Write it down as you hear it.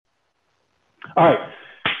All right,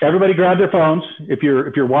 everybody grab their phones. If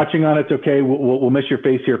you're watching on, it's okay. We'll miss your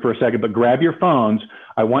face here for a second, but grab your phones.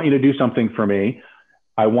 I want you to do something for me.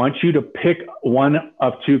 I want you to pick one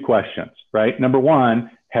of two questions, right? Number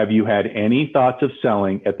one, have you had any thoughts of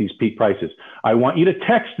selling at these peak prices? I want you to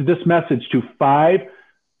text this message to 5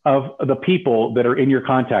 of the people that are in your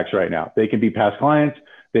contacts right now. They can be past clients.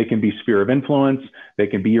 They can be sphere of influence. They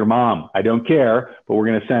can be your mom. I don't care, but we're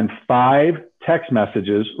going to send 5 text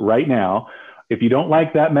messages right now. If you don't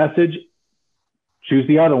like that message, choose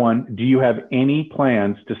the other one. Do you have any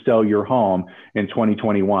plans to sell your home in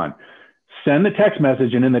 2021? Send the text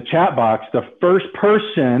message, and in the chat box, the first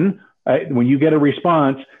person, when you get a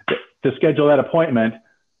response to schedule that appointment,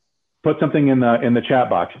 put something in the chat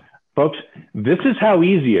box. Folks, this is how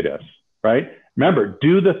easy it is, right? Remember,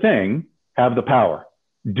 do the thing, have the power.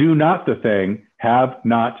 Do not the thing, have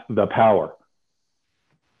not the power.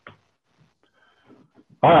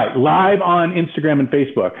 All right, live on Instagram and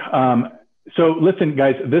Facebook. So listen,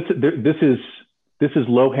 guys, this is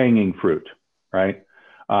low-hanging fruit, right?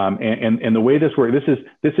 And the way this works,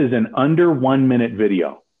 this is an under 1 minute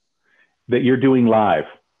video that you're doing live.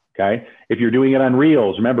 Okay. If you're doing it on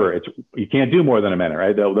Reels, remember, you can't do more than a minute,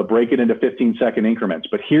 right? They'll break it into 15-second increments.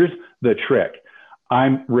 But here's the trick.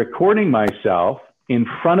 I'm recording myself in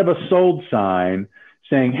front of a sold sign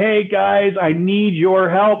saying, hey guys, I need your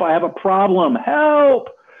help. I have a problem. Help.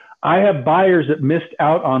 I have buyers that missed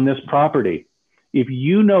out on this property. If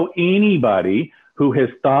you know anybody who has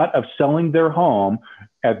thought of selling their home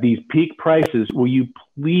at these peak prices, will you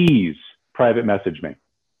please private message me?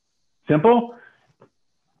 Simple.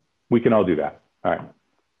 We can all do that. All right.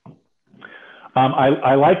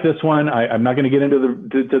 I like this one. I'm not going to get into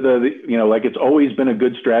the like it's always been a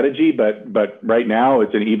good strategy, but right now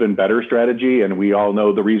it's an even better strategy, and we all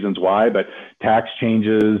know the reasons why. But tax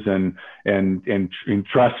changes and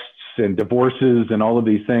trusts and divorces and all of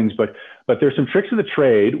these things. But there's some tricks of the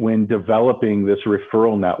trade when developing this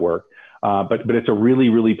referral network. But it's a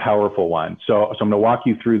really powerful one. So I'm going to walk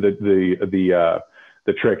you through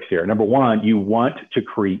the tricks here. Number one, you want to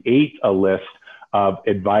create a list of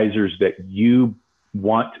advisors that you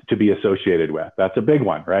want to be associated with. That's a big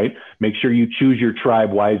one, right? Make sure you choose your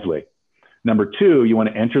tribe wisely. Number two, you want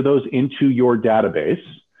to enter those into your database.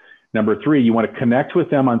 Number three, you want to connect with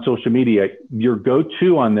them on social media. Your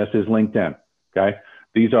go-to on this is LinkedIn, okay?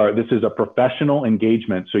 This is a professional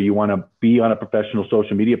engagement, so you want to be on a professional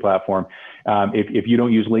social media platform. If you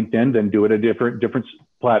don't use LinkedIn, then do it a different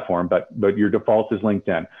platform, but your default is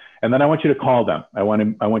LinkedIn. And then I want you to call them. I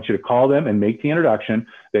want you to call them and make the introduction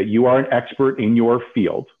that you are an expert in your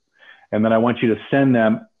field. And then I want you to send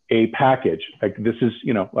them a package. Like this is,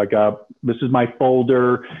 this is my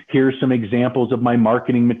folder. Here's some examples of my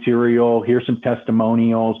marketing material. Here's some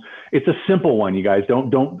testimonials. It's a simple one, you guys.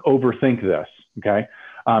 Don't overthink this, okay?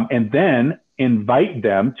 And then invite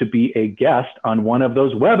them to be a guest on one of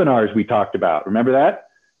those webinars we talked about. Remember that,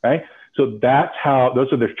 right? So that's how,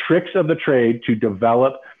 those are the tricks of the trade to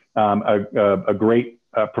develop a great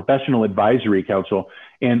professional advisory council.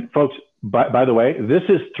 And folks, by the way, this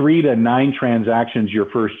is 3 to 9 transactions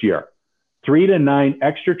your first year. 3 to 9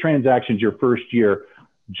 extra transactions your first year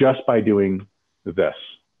just by doing this.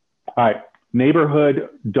 All right. Neighborhood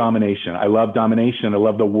domination. I love domination. I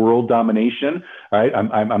love the world domination. All right.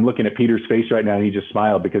 I'm looking at Peter's face right now, and he just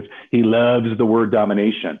smiled because he loves the word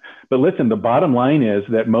domination. But listen, the bottom line is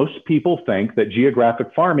that most people think that geographic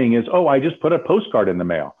farming is, oh, I just put a postcard in the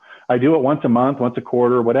mail. I do it once a month, once a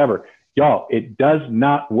quarter, whatever. Y'all, it does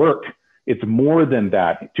not work. It's more than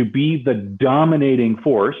that. To be the dominating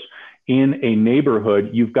force in a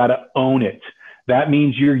neighborhood, you've got to own it. That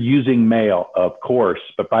means you're using mail, of course.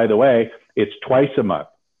 But by the way, it's twice a month.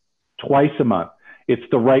 It's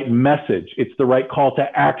the right message. It's the right call to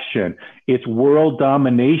action. It's world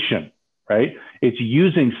domination, right? It's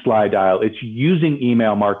using slide dial. It's using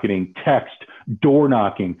email marketing, text, door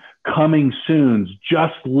knocking, coming soons,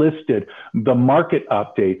 just listed, the market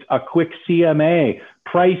updates, a quick CMA,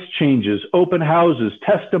 price changes, open houses,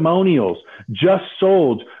 testimonials, just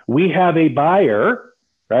sold. We have a buyer,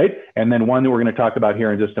 right? And then one that we're going to talk about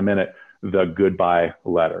here in just a minute, the goodbye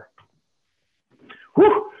letter.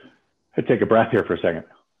 Whew. I take a breath here for a second.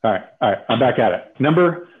 All right, I'm back at it.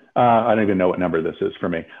 I don't even know what number this is for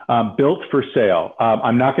me. Built for sale.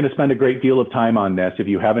 I'm not going to spend a great deal of time on this. If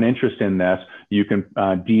you have an interest in this, you can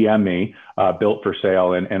DM me, built for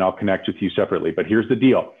sale, and I'll connect with you separately. But here's the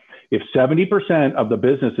deal. If 70% of the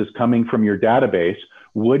business is coming from your database,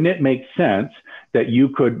 wouldn't it make sense that you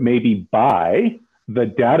could maybe buy the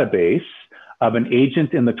database of an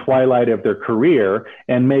agent in the twilight of their career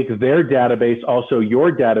and make their database also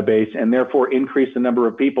your database, and therefore increase the number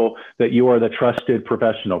of people that you are the trusted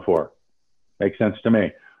professional for. Makes sense to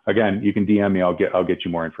me. Again, you can DM me. I'll get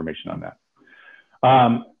you more information on that.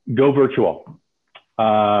 Go virtual.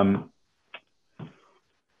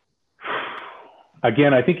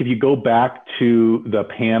 Again, I think if you go back to the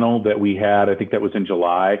panel that we had, I think that was in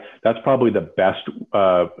July, that's probably the best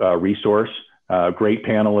resource. Great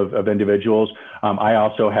panel of individuals. I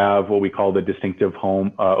also have what we call the distinctive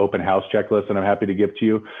home open house checklist, and I'm happy to give to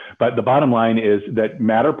you. But the bottom line is that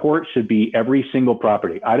Matterport should be every single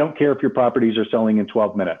property. I don't care if your properties are selling in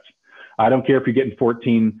 12 minutes. I don't care if you're getting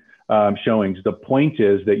 14 showings. The point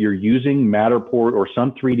is that you're using Matterport or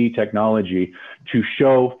some 3D technology to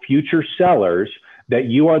show future sellers that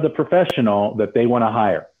you are the professional that they want to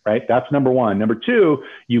hire, right? That's number one. Number two,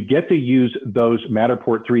 you get to use those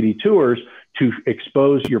Matterport 3D tours to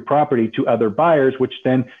expose your property to other buyers, which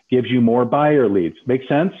then gives you more buyer leads. Make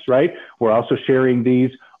sense, right? We're also sharing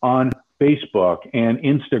these on Facebook and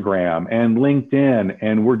Instagram and LinkedIn,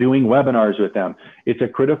 and we're doing webinars with them. It's a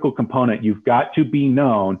critical component. You've got to be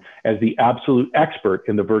known as the absolute expert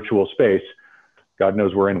in the virtual space. God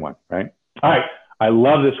knows we're in one, right? All right, I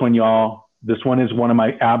love this one, y'all. This one is one of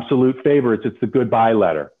my absolute favorites. It's the goodbye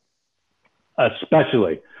letter,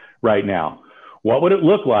 especially right now. What would it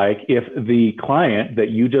look like if the client that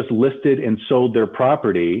you just listed and sold their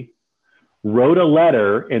property wrote a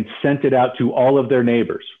letter and sent it out to all of their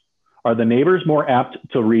neighbors? Are the neighbors more apt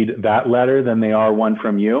to read that letter than they are one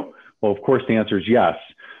from you? Well, of course, the answer is yes.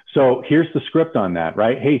 So here's the script on that,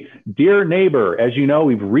 right? Hey, dear neighbor, as you know,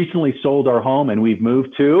 we've recently sold our home and we've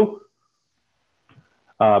moved to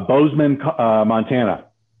Bozeman, Montana.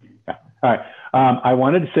 Yeah. All right. I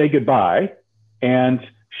wanted to say goodbye and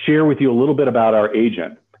share with you a little bit about our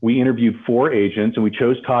agent. We interviewed 4 agents and we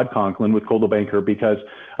chose Todd Conklin with Coldwell Banker because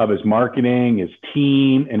of his marketing, his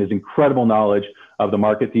team, and his incredible knowledge of the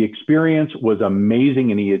market. The experience was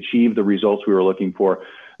amazing and he achieved the results we were looking for.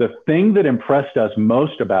 The thing that impressed us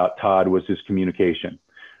most about Todd was his communication.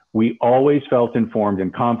 We always felt informed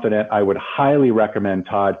and confident. I would highly recommend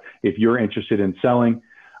Todd if you're interested in selling.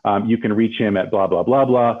 You can reach him at blah, blah, blah,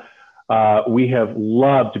 blah. We have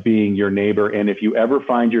loved being your neighbor. And if you ever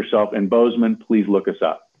find yourself in Bozeman, please look us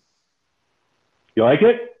up. You like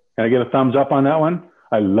it? Can I get a thumbs up on that one?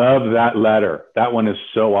 I love that letter. That one is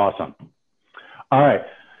so awesome. All right.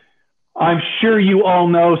 I'm sure you all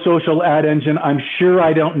know Social Ad Engine. I'm sure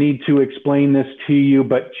I don't need to explain this to you,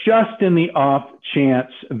 but just in the off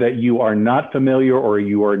chance that you are not familiar or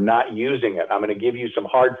you are not using it, I'm going to give you some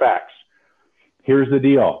hard facts. Here's the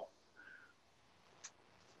deal.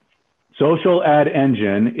 Social Ad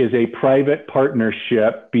Engine is a private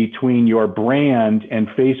partnership between your brand and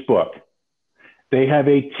Facebook. They have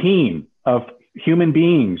a team of human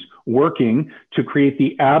beings working to create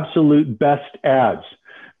the absolute best ads.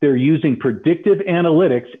 They're using predictive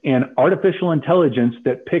analytics and artificial intelligence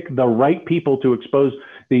that pick the right people to expose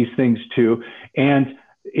these things to. And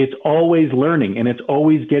it's always learning and it's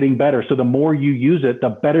always getting better. So the more you use it, the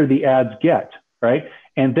better the ads get, right?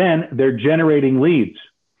 And then they're generating leads.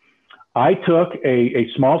 I took a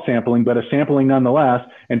small sampling, but a sampling nonetheless,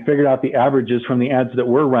 and figured out the averages from the ads that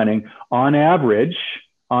we're running. On average,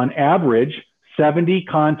 70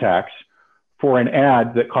 contacts for an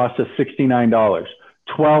ad that costs us $69.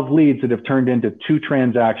 12 leads that have turned into 2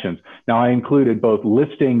 transactions. Now, I included both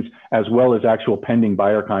listings as well as actual pending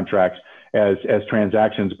buyer contracts as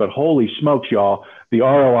transactions, but holy smokes, y'all, the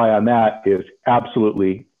ROI on that is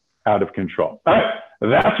absolutely out of control. All right,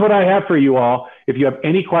 that's what I have for you all. If you have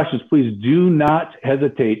any questions, please do not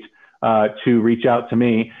hesitate to reach out to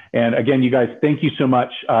me. And again, you guys, thank you so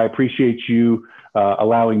much. I appreciate you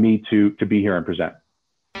allowing me to be here and present.